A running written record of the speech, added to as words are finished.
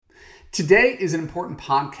Today is an important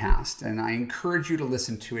podcast, and I encourage you to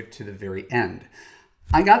listen to it to the very end.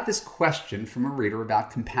 I got this question from a reader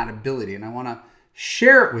about compatibility, and I want to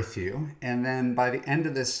share it with you. And then by the end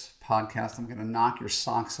of this podcast, I'm going to knock your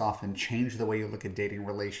socks off and change the way you look at dating,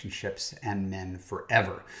 relationships, and men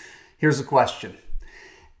forever. Here's the question.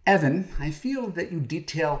 Evan, I feel that you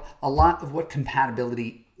detail a lot of what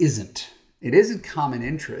compatibility isn't. It isn't common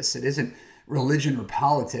interests. It isn't religion or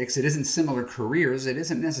politics. It isn't similar careers. It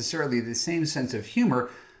isn't necessarily the same sense of humor.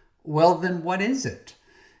 Well, then what is it?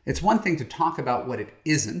 It's one thing to talk about what it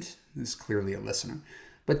isn't. This is clearly a listener.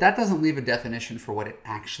 But that doesn't leave a definition for what it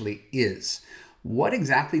actually is. What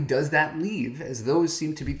exactly does that leave, as those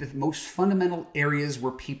seem to be the most fundamental areas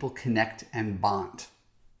where people connect and bond?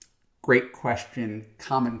 Great question,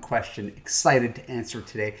 common question, excited to answer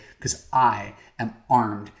today because I am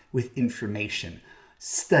armed with information,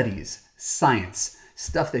 studies, science,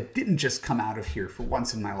 stuff that didn't just come out of here for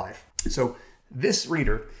once in my life. So this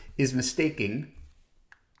reader is mistaking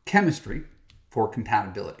chemistry for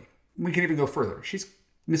compatibility. We can even go further. She's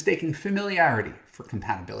mistaking familiarity for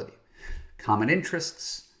compatibility. Common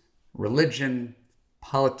interests, religion,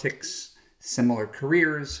 politics, similar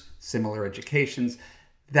careers, similar educations.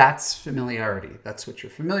 That's familiarity. That's what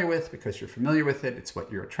you're familiar with because you're familiar with it. It's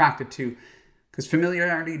what you're attracted to because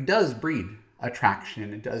familiarity does breed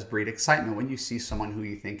attraction. It does breed excitement when you see someone who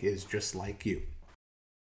you think is just like you.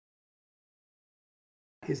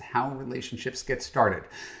 Is how relationships get started.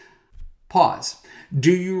 Pause.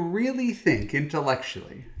 Do you really think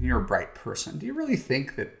intellectually, you're a bright person, do you really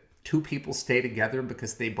think that two people stay together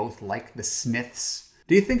because they both like the Smiths?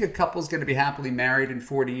 Do you think a couple's going to be happily married in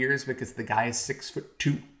 40 years because the guy is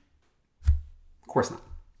 6'2"? Of course not.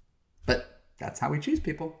 But that's how we choose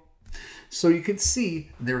people. So you could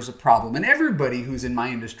see there's a problem. And everybody who's in my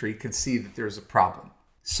industry could see that there's a problem.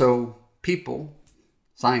 So people,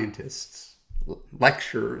 scientists,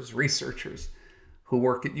 lecturers, researchers who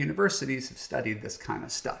work at universities have studied this kind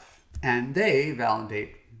of stuff. And they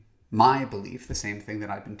validate my belief, the same thing that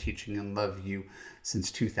I've been teaching in Love U since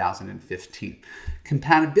 2015.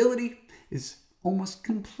 Compatibility is almost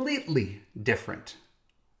completely different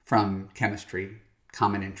from chemistry,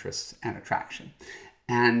 common interests, and attraction.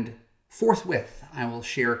 And forthwith, I will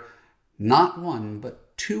share not one,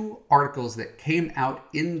 but two articles that came out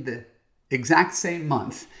in the exact same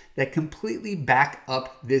month that completely back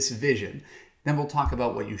up this vision. Then we'll talk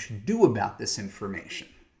about what you should do about this information.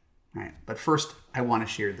 Right. But first, I want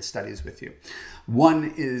to share the studies with you.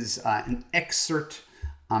 One is an excerpt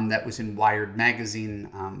that was in Wired magazine.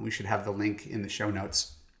 We should have the link in the show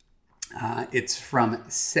notes. It's from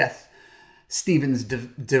Seth Steven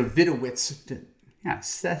Davidowitz's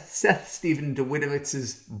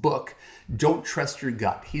book, Don't Trust Your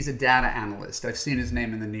Gut. He's a data analyst. I've seen his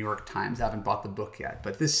name in the New York Times. I haven't bought the book yet.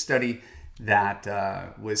 But this study that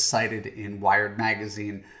was cited in Wired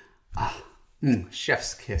magazine,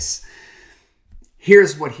 chef's kiss.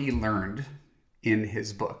 Here's what he learned in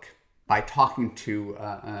his book by talking to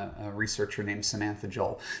a researcher named Samantha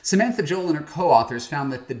Joel. Samantha Joel and her co-authors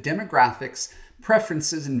found that the demographics,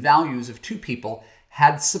 preferences, and values of two people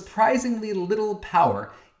had surprisingly little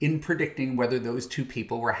power in predicting whether those two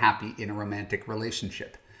people were happy in a romantic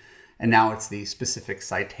relationship. And now it's the specific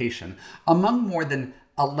citation. Among more than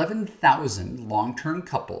 11,000 long-term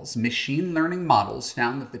couples, machine learning models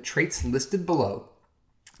found that the traits listed below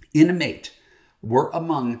in a mate were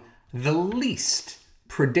among the least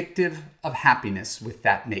predictive of happiness with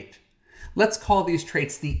that mate. Let's call these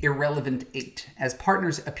traits the irrelevant 8, as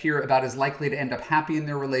partners appear about as likely to end up happy in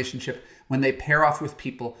their relationship when they pair off with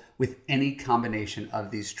people with any combination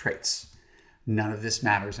of these traits. None of this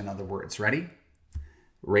matters, in other words. Ready?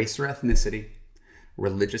 Race or ethnicity,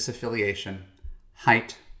 religious affiliation,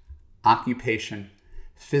 height, occupation,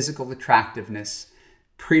 physical attractiveness,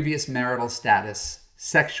 previous marital status,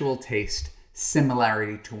 sexual taste,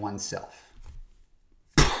 similarity to oneself.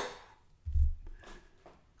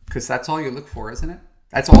 Because that's all you look for, isn't it?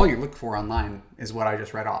 That's all you look for online is what I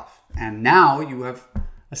just read off. And now you have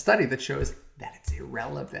a study that shows that it's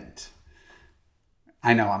irrelevant.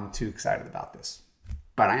 I know I'm too excited about this,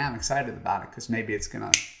 but I am excited about it because maybe it's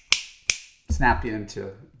going to snap you into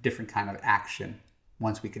a different kind of action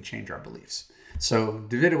once we could change our beliefs. So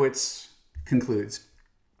Davidowitz concludes,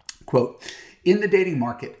 quote, in the dating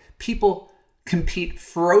market, people compete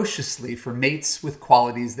ferociously for mates with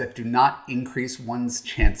qualities that do not increase one's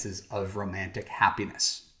chances of romantic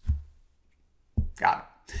happiness. Got it.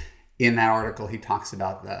 In that article, he talks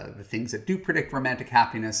about the things that do predict romantic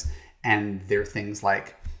happiness, and they're things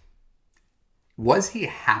like, was he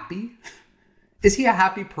happy? Is he a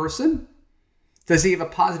happy person? Does he have a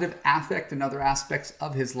positive affect in other aspects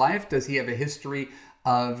of his life? Does he have a history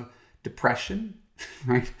of depression?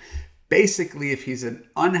 Right? Basically, if he's an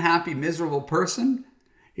unhappy, miserable person,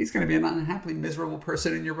 he's going to be an unhappily miserable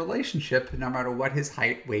person in your relationship, no matter what his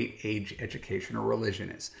height, weight, age, education, or religion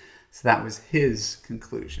is. So that was his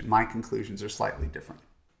conclusion. My conclusions are slightly different,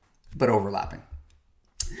 but overlapping.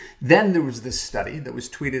 Then there was this study that was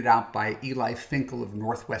tweeted out by Eli Finkel of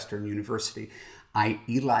Northwestern University. I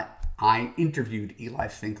interviewed Eli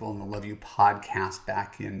Finkel in the Love U podcast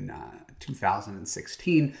back in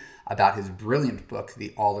 2016 about his brilliant book,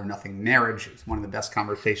 The All or Nothing Marriage. It's one of the best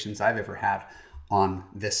conversations I've ever had on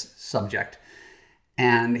this subject.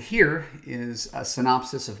 And here is a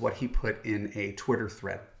synopsis of what he put in a Twitter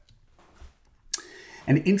thread.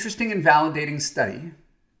 An interesting and validating study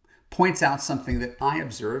points out something that I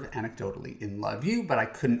observe anecdotally in Love U, but I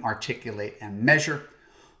couldn't articulate and measure.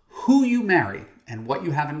 Who you marry and what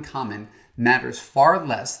you have in common matters far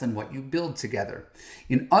less than what you build together.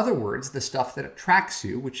 In other words, the stuff that attracts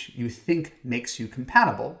you, which you think makes you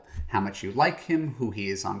compatible, how much you like him, who he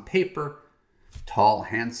is on paper, tall,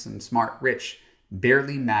 handsome, smart, rich,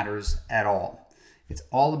 barely matters at all. It's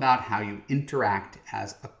all about how you interact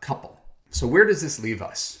as a couple. So where does this leave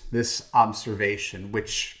us? This observation,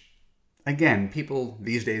 which, again, people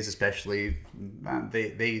these days especially,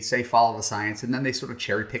 they say follow the science, and then they sort of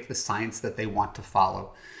cherry pick the science that they want to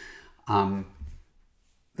follow.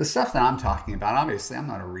 The stuff that I'm talking about, obviously, I'm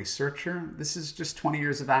not a researcher. This is just 20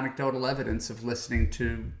 years of anecdotal evidence of listening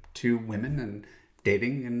to women and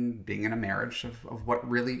dating and being in a marriage of what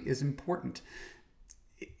really is important.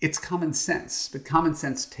 It's common sense, but common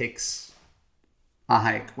sense takes a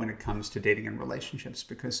hike when it comes to dating and relationships,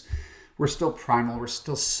 because we're still primal. We're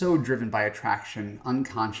still so driven by attraction,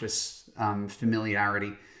 unconscious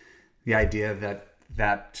familiarity, the idea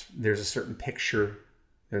that there's a certain picture,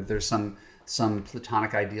 there's some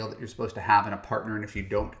platonic ideal that you're supposed to have in a partner, and if you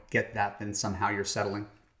don't get that, then somehow you're settling.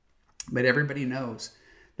 But everybody knows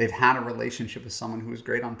they've had a relationship with someone who was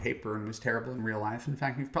great on paper and was terrible in real life. In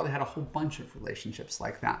fact, you've probably had a whole bunch of relationships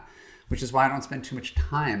like that, which is why I don't spend too much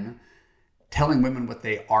time telling women what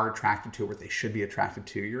they are attracted to, what they should be attracted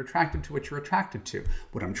to. You're attracted to what you're attracted to.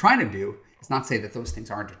 What I'm trying to do is not say that those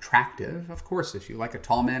things aren't attractive. Of course, if you like a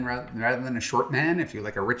tall man rather than a short man, if you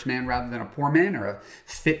like a rich man rather than a poor man, or a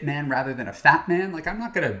fit man rather than a fat man, I'm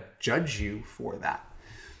not going to judge you for that.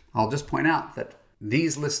 I'll just point out that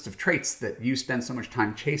these lists of traits that you spend so much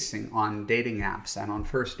time chasing on dating apps and on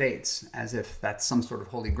first dates, as if that's some sort of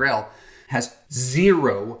holy grail, has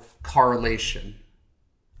zero correlation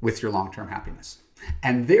with your long-term happiness.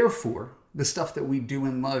 And therefore, the stuff that we do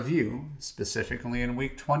in Love U, specifically in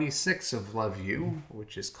week 26 of Love U,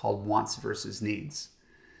 which is called wants versus needs,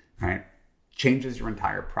 right, changes your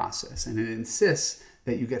entire process. And it insists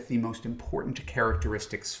that you get the most important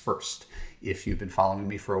characteristics first. If you've been following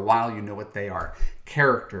me for a while, you know what they are: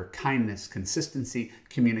 character, kindness, consistency,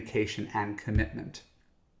 communication, and commitment.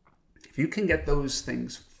 If you can get those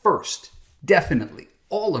things first, definitely,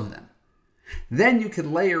 all of them, then you could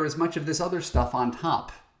layer as much of this other stuff on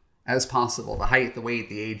top as possible. The height, the weight,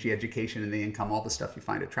 the age, the education, and the income, all the stuff you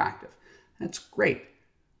find attractive. That's great.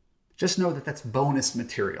 Just know that that's bonus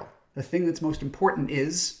material. The thing that's most important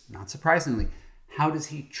is, not surprisingly, how does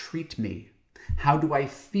he treat me? How do I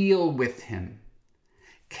feel with him?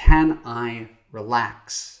 Can I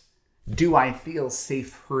relax? Do I feel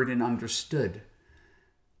safe, heard, and understood?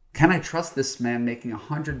 Can I trust this man making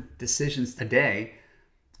 100 decisions a day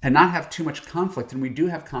and not have too much conflict? And we do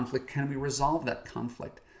have conflict. Can we resolve that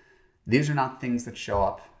conflict? These are not things that show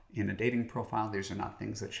up in a dating profile. These are not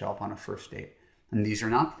things that show up on a first date. And these are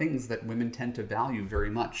not things that women tend to value very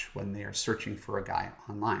much when they are searching for a guy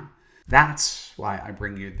online. That's why I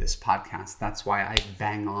bring you this podcast. That's why I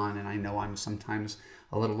bang on, and I know I'm sometimes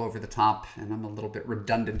a little over the top and I'm a little bit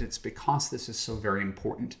redundant. It's because this is so very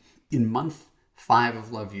important. In month 5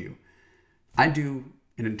 of Love U, I do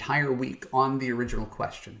an entire week on the original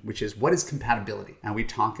question, which is, what is compatibility? And we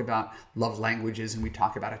talk about love languages, and we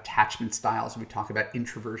talk about attachment styles, and we talk about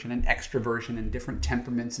introversion and extroversion and different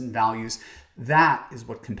temperaments and values. That is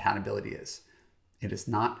what compatibility is. It is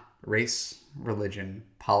not race, religion,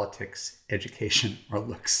 politics, education, or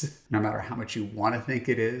looks. No matter how much you want to think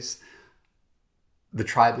it is, the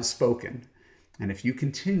tribe has spoken. And if you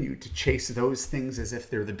continue to chase those things as if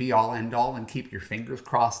they're the be-all, end-all, and keep your fingers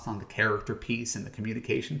crossed on the character piece and the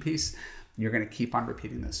communication piece, you're going to keep on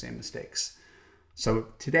repeating those same mistakes. So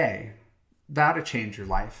today, vow to change your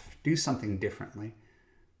life. Do something differently.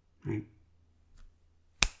 Right?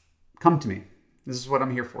 Come to me. This is what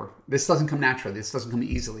I'm here for. This doesn't come naturally. This doesn't come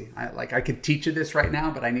easily. I could teach you this right now,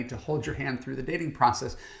 but I need to hold your hand through the dating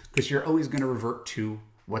process because you're always going to revert to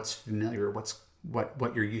what's familiar,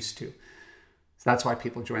 what you're used to. So that's why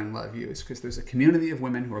people join Love U, is because there's a community of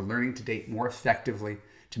women who are learning to date more effectively,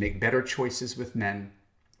 to make better choices with men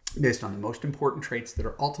based on the most important traits that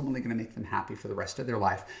are ultimately going to make them happy for the rest of their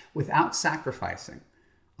life without sacrificing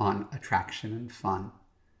on attraction and fun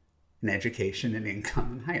and education and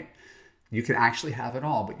income and height. You can actually have it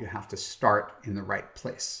all, but you have to start in the right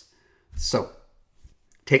place. So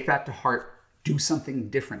take that to heart. Do something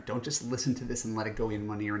different. Don't just listen to this and let it go in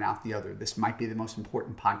one ear and out the other. This might be the most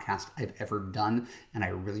important podcast I've ever done, and I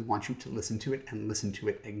really want you to listen to it and listen to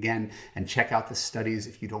it again and check out the studies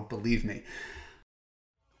if you don't believe me.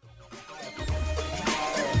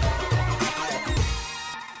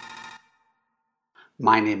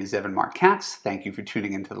 My name is Evan Marc Katz. Thank you for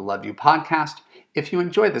tuning into the Love U podcast. If you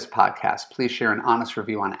enjoyed this podcast, please share an honest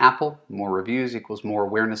review on Apple. More reviews equals more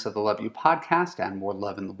awareness of the Love U podcast and more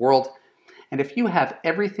love in the world. And if you have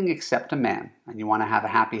everything except a man and you want to have a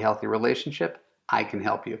happy, healthy relationship, I can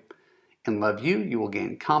help you. In Love U, you will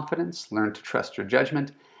gain confidence, learn to trust your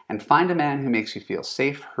judgment, and find a man who makes you feel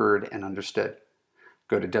safe, heard, and understood.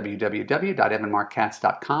 Go to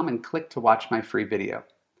www.evanmarckatz.com and click to watch my free video.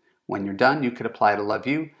 When you're done, you could apply to Love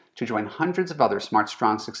U to join hundreds of other smart,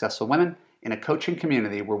 strong, successful women in a coaching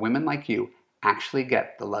community where women like you actually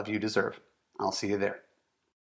get the love you deserve. I'll see you there.